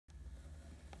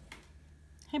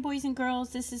Hi boys and girls,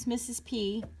 this is Mrs.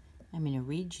 P. I'm going to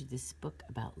read you this book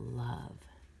about love.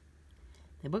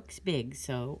 The book's big,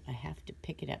 so I have to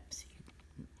pick it up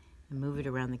and move it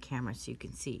around the camera so you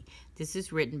can see. This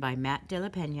is written by Matt De La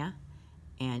Pena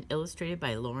and illustrated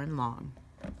by Lauren Long.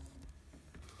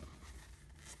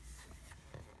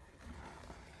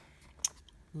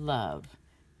 Love,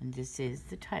 and this is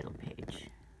the title page.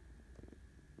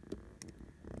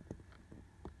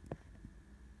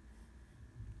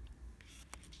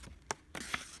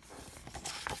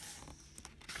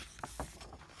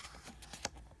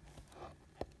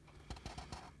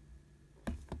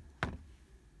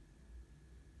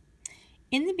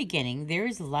 In the beginning, there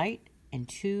is light and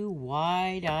two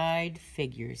wide-eyed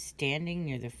figures standing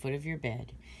near the foot of your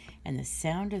bed, and the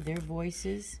sound of their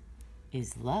voices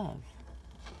is love.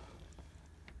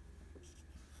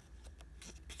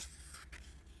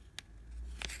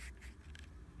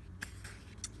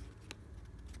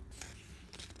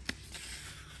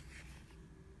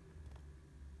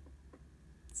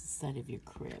 It's the side of your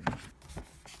crib.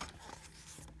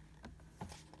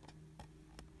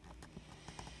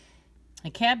 A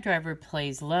cab driver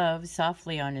plays love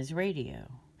softly on his radio,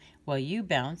 while you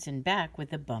bounce and back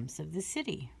with the bumps of the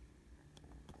city.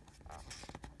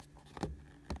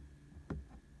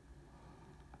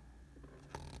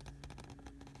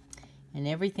 And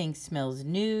everything smells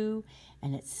new,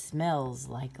 and it smells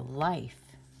like life.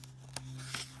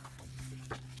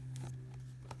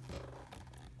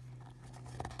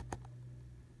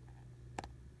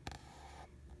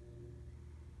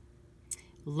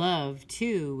 Love,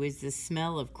 too, is the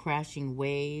smell of crashing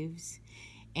waves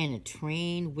and a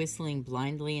train whistling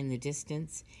blindly in the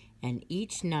distance, and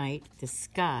each night the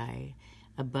sky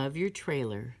above your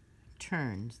trailer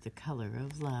turns the color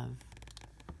of love.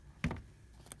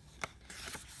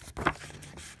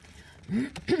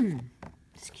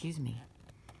 Excuse me.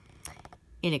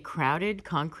 In a crowded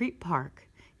concrete park,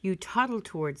 you toddle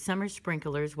towards summer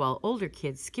sprinklers while older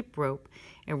kids skip rope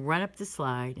and run up the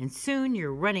slide, and soon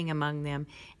you're running among them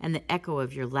and the echo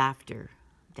of your laughter.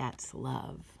 That's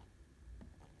love.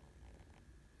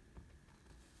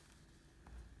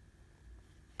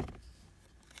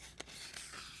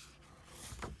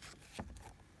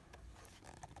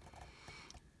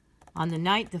 On the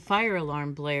night the fire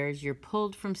alarm blares, you're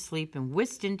pulled from sleep and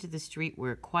whisked into the street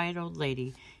where a quiet old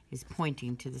lady is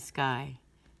pointing to the sky.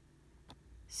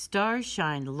 Stars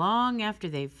shine long after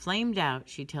they've flamed out,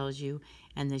 she tells you,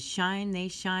 and the shine they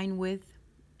shine with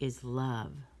is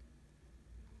love.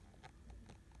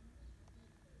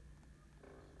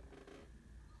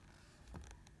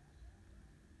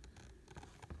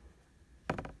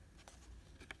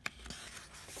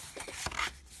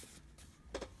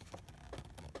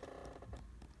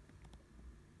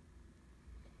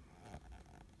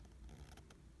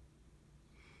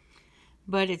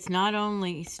 But it's not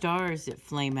only stars that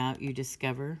flame out, you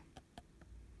discover.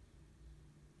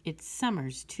 It's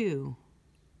summers, too.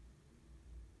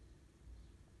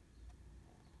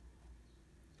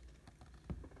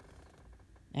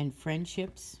 And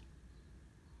friendships.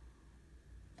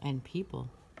 And people.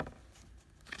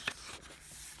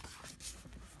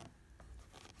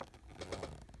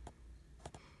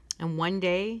 And one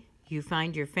day, you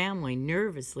find your family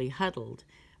nervously huddled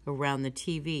around the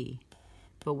TV.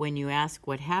 But when you ask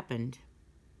what happened,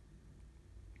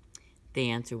 they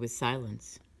answer with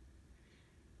silence.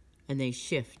 And they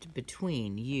shift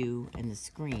between you and the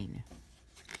screen.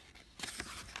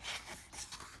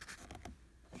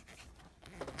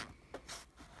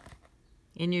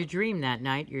 In your dream that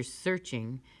night, you're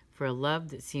searching for a love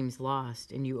that seems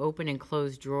lost, and you open and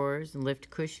close drawers and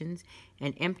lift cushions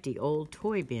and empty old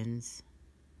toy bins.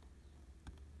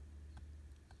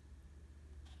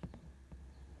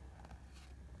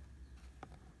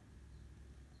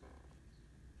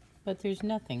 But there's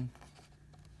nothing.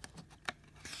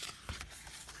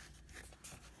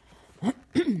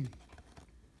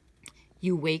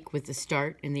 You wake with a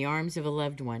start in the arms of a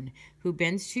loved one who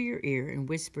bends to your ear and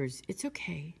whispers, "It's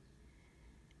okay.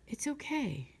 It's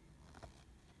okay.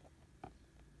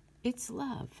 It's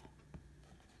love."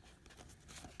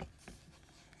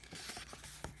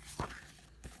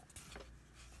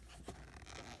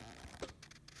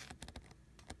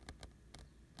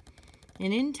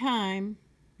 And in time,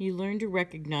 you learn to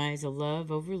recognize a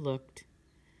love overlooked,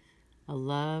 a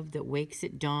love that wakes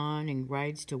at dawn and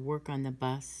rides to work on the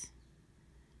bus,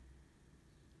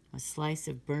 a slice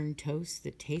of burned toast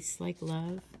that tastes like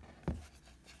love,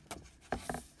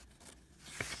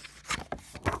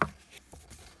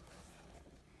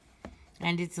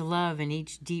 and it's love in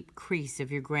each deep crease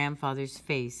of your grandfather's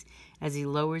face as he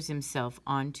lowers himself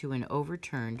onto an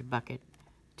overturned bucket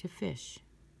to fish.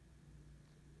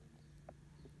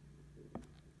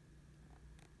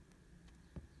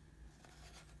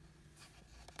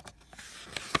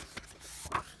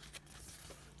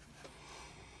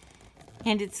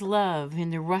 And it's love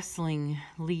in the rustling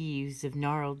leaves of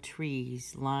gnarled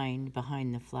trees lined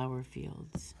behind the flower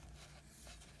fields.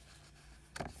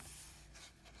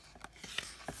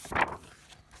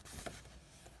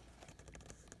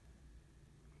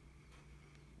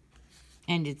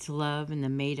 And it's love in the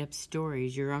made-up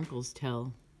stories your uncles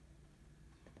tell.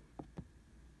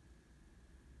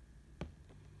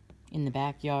 In the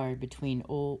backyard between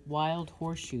old wild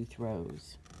horseshoe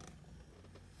throws.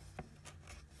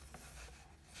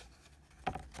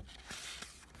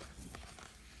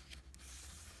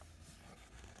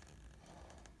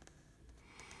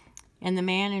 And the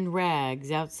man in rags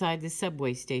outside the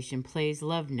subway station plays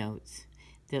love notes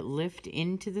that lift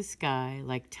into the sky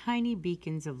like tiny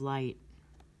beacons of light.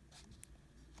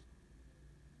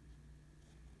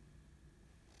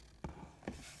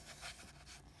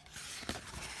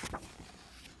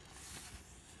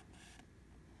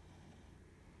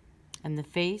 And the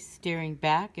face staring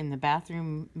back in the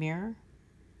bathroom mirror.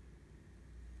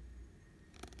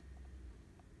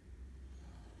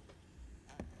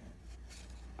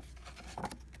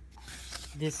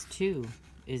 This too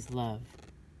is love.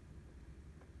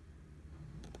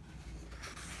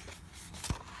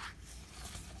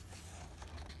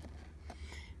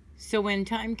 So when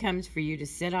time comes for you to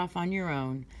set off on your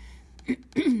own,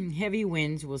 heavy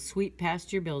winds will sweep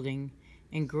past your building,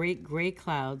 and great gray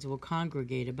clouds will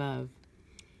congregate above.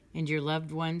 And your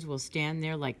loved ones will stand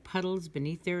there like puddles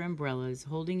beneath their umbrellas,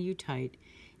 holding you tight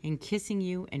and kissing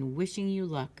you and wishing you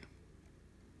luck.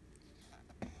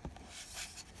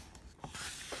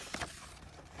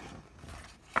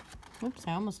 Whoops,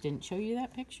 I almost didn't show you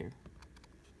that picture.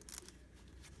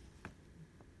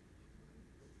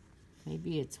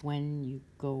 Maybe it's when you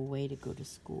go away to go to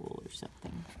school or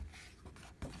something.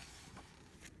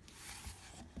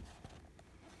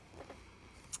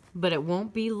 But it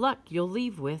won't be luck you'll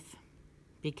leave with,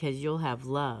 because you'll have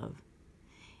love.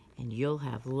 And you'll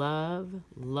have love,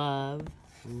 love,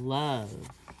 love.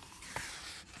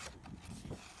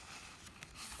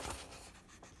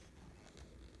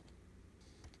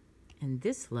 And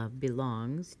this love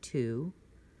belongs to,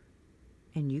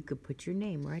 and you could put your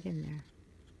name right in there.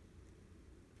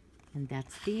 And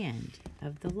that's the end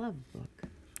of the love book.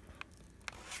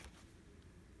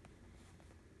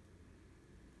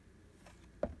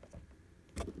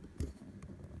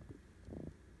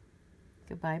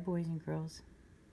 Goodbye, boys and girls.